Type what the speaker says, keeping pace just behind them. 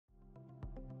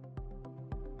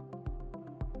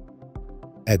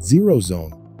At Zero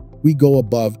Zone, we go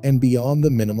above and beyond the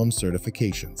minimum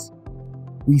certifications.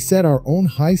 We set our own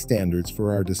high standards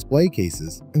for our display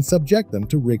cases and subject them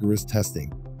to rigorous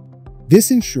testing. This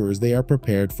ensures they are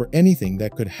prepared for anything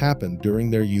that could happen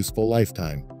during their useful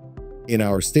lifetime. In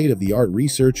our state-of-the-art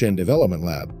research and development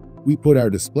lab, we put our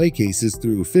display cases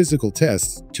through physical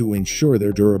tests to ensure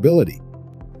their durability.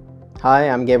 Hi,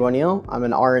 I'm Gabe O'Neill. I'm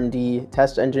an R&D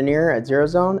test engineer at Zero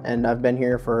Zone, and I've been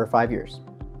here for 5 years.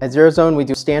 At Zero Zone, we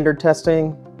do standard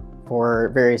testing for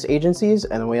various agencies,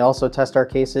 and we also test our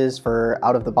cases for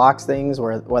out-of-the-box things,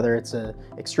 whether it's an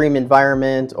extreme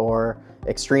environment or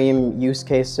extreme use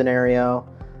case scenario.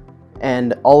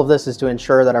 And all of this is to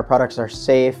ensure that our products are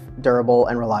safe, durable,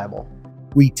 and reliable.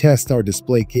 We test our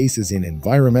display cases in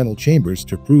environmental chambers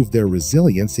to prove their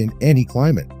resilience in any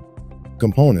climate.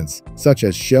 Components, such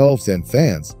as shelves and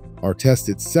fans, are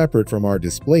tested separate from our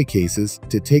display cases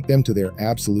to take them to their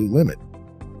absolute limit.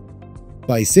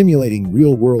 By simulating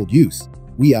real-world use,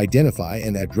 we identify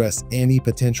and address any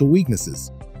potential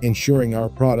weaknesses, ensuring our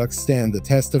products stand the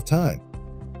test of time.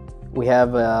 We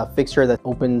have a fixture that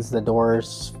opens the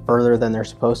doors further than they're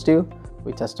supposed to.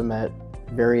 We test them at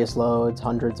various loads,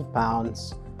 hundreds of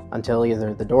pounds, until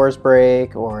either the doors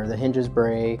break or the hinges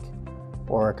break,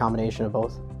 or a combination of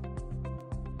both.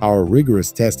 Our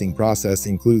rigorous testing process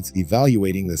includes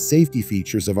evaluating the safety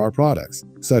features of our products,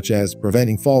 such as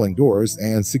preventing falling doors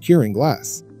and securing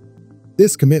glass.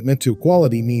 This commitment to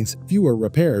quality means fewer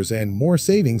repairs and more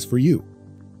savings for you.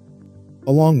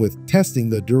 Along with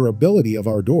testing the durability of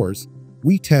our doors,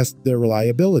 we test their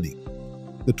reliability.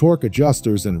 The torque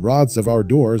adjusters and rods of our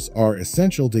doors are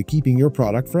essential to keeping your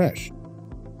product fresh.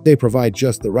 They provide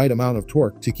just the right amount of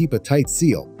torque to keep a tight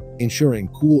seal, ensuring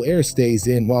cool air stays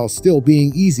in while still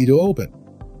being easy to open.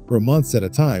 For months at a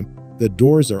time, the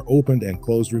doors are opened and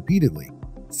closed repeatedly,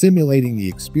 simulating the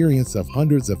experience of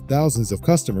hundreds of thousands of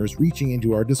customers reaching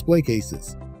into our display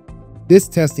cases. This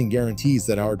testing guarantees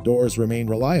that our doors remain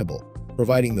reliable,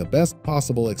 providing the best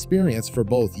possible experience for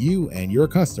both you and your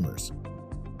customers.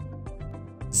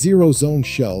 Zero Zone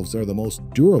shelves are the most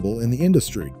durable in the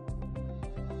industry.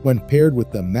 When paired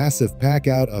with the massive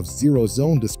pack-out of Zero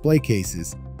Zone display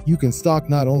cases, you can stock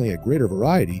not only a greater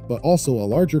variety, but also a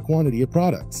larger quantity of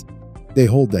products. They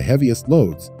hold the heaviest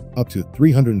loads, up to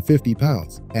 350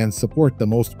 pounds, and support the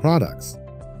most products.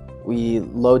 We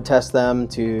load test them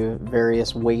to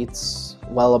various weights,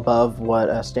 well above what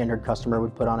a standard customer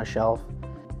would put on a shelf.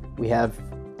 We have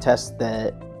tests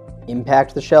that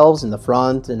impact the shelves in the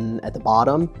front and at the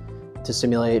bottom to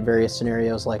simulate various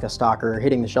scenarios like a stocker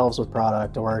hitting the shelves with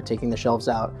product or taking the shelves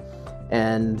out.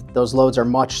 And those loads are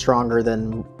much stronger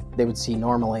than they would see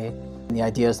normally. And the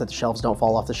idea is that the shelves don't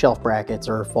fall off the shelf brackets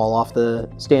or fall off the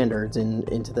standards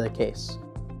into the case.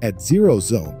 At Zero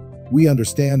Zone, we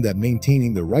understand that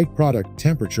maintaining the right product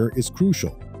temperature is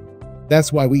crucial.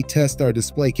 That's why we test our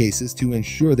display cases to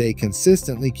ensure they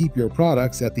consistently keep your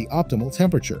products at the optimal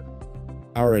temperature.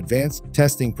 Our advanced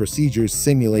testing procedures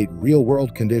simulate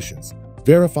real-world conditions,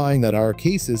 verifying that our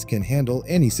cases can handle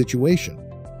any situation.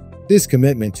 This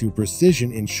commitment to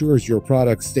precision ensures your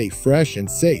products stay fresh and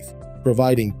safe,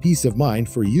 providing peace of mind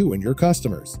for you and your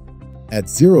customers. At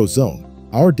Zero Zone,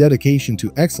 our dedication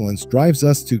to excellence drives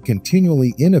us to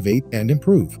continually innovate and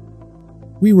improve.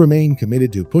 We remain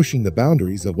committed to pushing the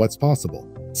boundaries of what's possible,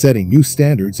 setting new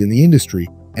standards in the industry,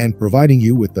 and providing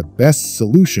you with the best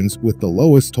solutions with the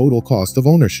lowest total cost of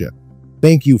ownership.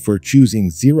 Thank you for choosing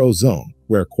Zero Zone,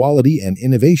 where quality and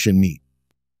innovation meet.